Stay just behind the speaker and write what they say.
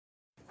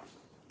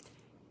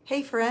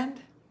Hey friend.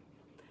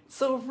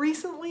 So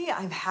recently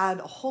I've had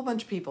a whole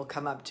bunch of people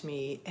come up to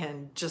me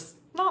and just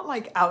not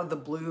like out of the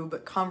blue,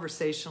 but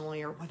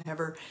conversationally or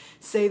whatever,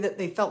 say that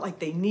they felt like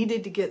they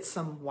needed to get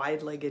some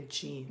wide-legged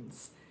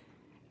jeans.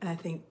 And I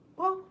think,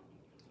 well,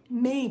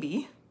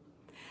 maybe.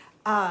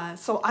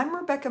 So I'm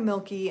Rebecca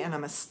Milkey and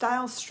I'm a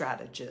style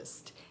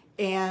strategist.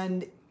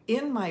 And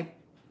in my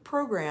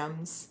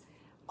programs,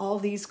 all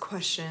these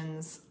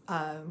questions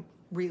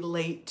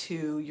relate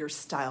to your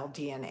style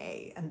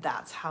DNA, and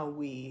that's how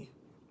we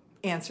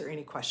answer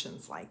any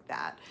questions like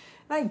that.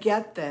 And I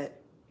get that,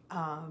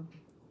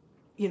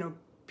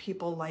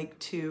 people like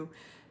to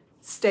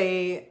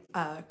stay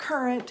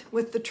current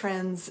with the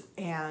trends,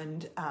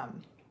 and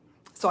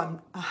so I'm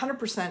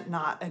 100%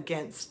 not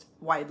against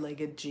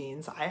wide-legged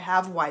jeans. I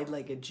have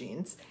wide-legged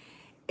jeans,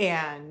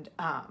 and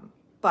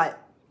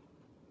but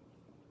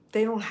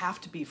they don't have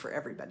to be for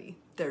everybody.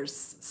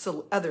 There's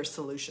other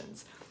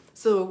solutions.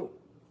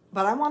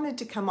 But I wanted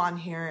to come on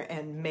here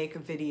and make a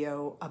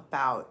video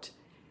about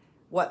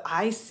what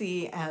I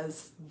see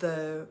as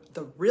the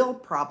real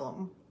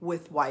problem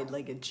with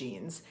wide-legged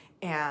jeans,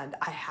 and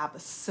I have a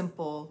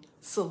simple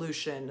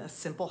solution, a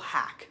simple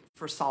hack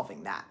for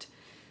solving that.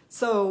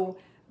 So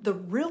the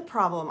real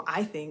problem,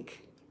 I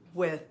think,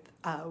 with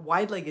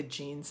wide-legged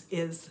jeans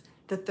is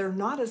that they're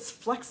not as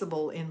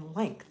flexible in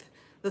length.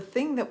 The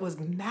thing that was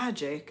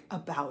magic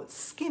about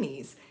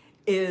skinnies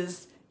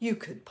is you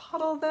could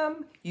puddle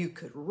them, you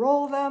could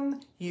roll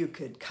them, you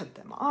could cut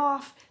them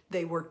off.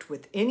 They worked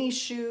with any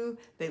shoe.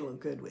 They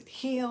look good with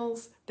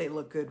heels. They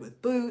look good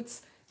with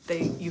boots.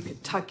 You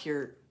could tuck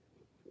your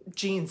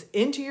jeans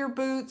into your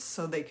boots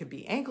so they could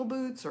be ankle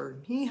boots or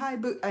knee-high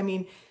boots. I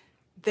mean,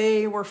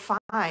 they were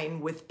fine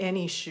with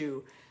any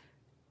shoe.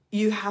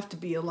 You have to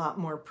be a lot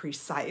more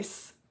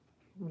precise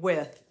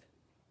with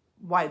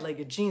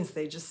wide-legged jeans.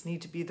 They just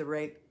need to be the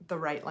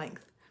right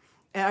length.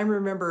 And I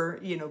remember,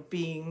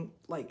 being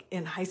like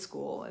in high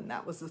school, and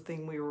that was the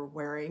thing we were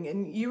wearing.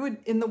 And you would,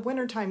 in the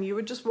wintertime, you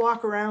would just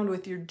walk around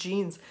with your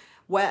jeans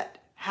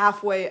wet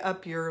halfway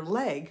up your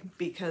leg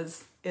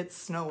because it's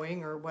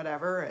snowing or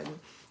whatever,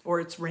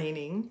 or it's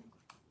raining.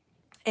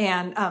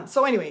 And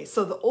so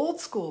the old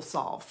school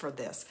solve for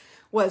this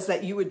was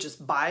that you would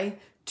just buy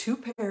 2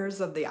 pairs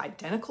of the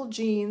identical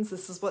jeans.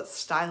 This is what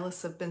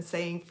stylists have been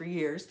saying for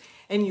years.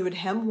 And you would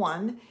hem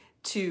one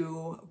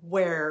to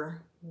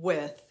wear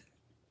with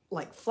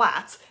like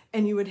flats,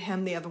 and you would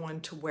hem the other one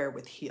to wear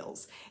with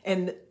heels.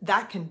 And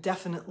that can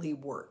definitely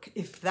work.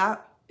 If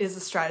that is a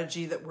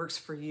strategy that works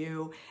for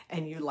you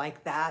and you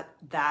like that,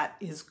 that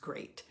is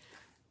great.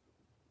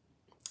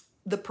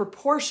 The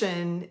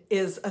proportion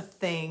is a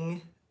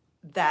thing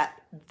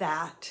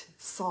that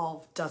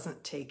solve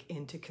doesn't take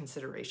into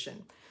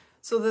consideration.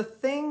 So the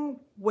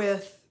thing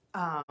with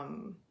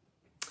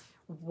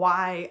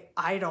why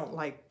I don't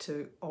like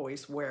to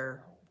always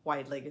wear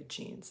wide-legged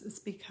jeans is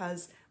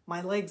because my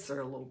legs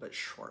are a little bit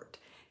short.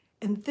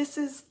 And this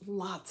is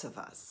lots of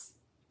us.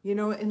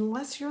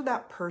 Unless you're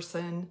that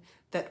person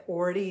that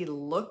already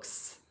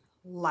looks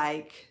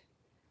like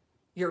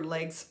your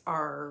legs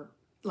are,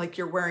 like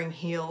you're wearing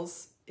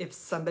heels if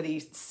somebody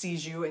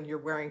sees you and you're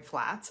wearing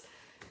flats,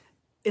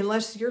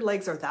 unless your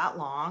legs are that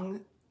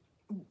long,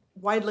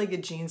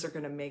 wide-legged jeans are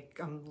going to make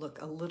them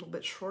look a little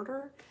bit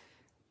shorter.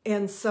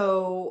 And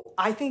so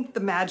I think the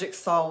magic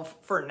solve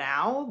for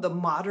now, the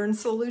modern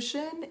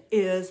solution,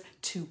 is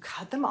to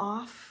cut them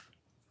off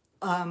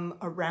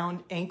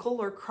around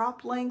ankle or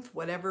crop length,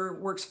 whatever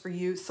works for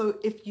you. So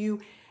if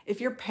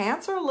your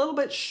pants are a little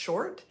bit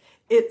short,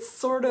 it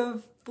sort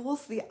of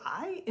fools the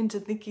eye into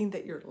thinking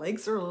that your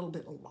legs are a little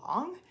bit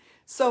long.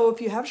 So if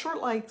you have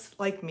short legs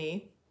like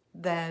me,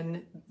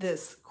 then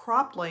this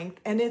crop length,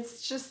 and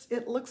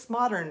it looks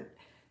modern.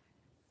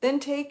 Then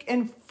take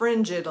and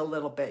fringe it a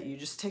little bit. You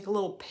just take a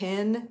little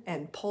pin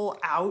and pull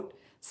out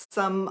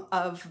some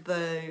of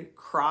the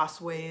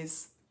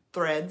crossways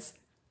threads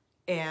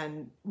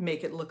and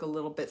make it look a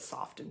little bit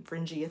soft and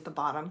fringy at the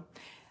bottom.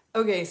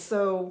 Okay,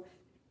 so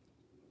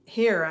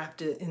here I have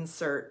to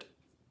insert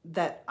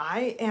that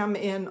I am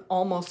in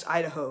Almost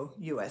Idaho,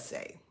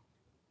 USA.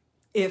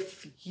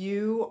 If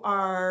you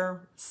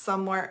are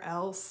somewhere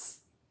else,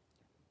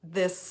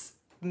 this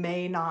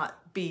may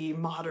not be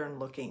modern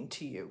looking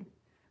to you.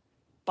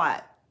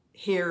 But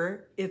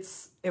here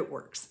it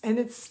works, and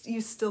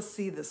you still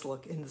see this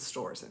look in the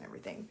stores and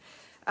everything.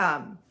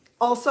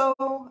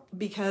 Also,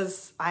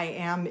 because I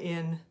am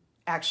in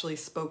actually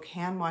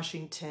Spokane,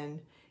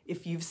 Washington,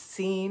 if you've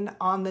seen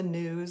on the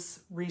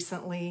news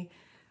recently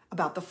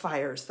about the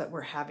fires that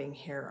we're having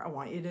here, I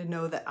want you to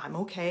know that I'm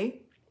okay.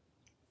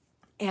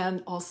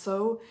 And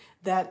also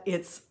that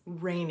it's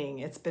raining.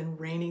 It's been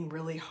raining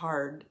really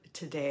hard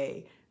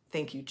today.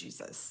 Thank you,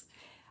 Jesus.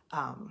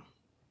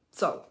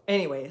 So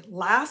anyway,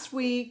 last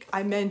week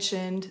I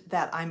mentioned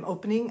that I'm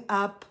opening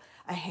up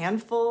a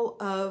handful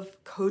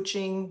of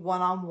coaching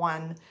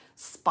one-on-one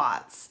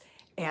spots,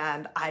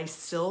 and I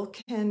still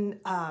can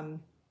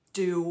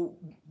do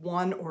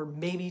 1 or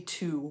maybe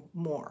 2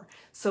 more.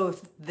 So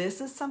if this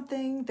is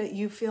something that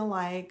you feel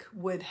like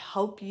would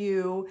help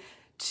you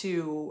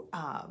to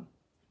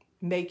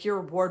make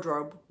your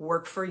wardrobe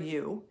work for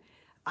you,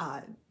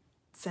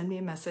 send me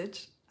a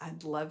message.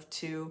 I'd love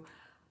to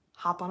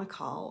hop on a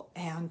call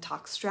and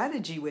talk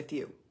strategy with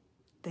you.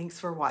 Thanks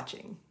for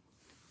watching.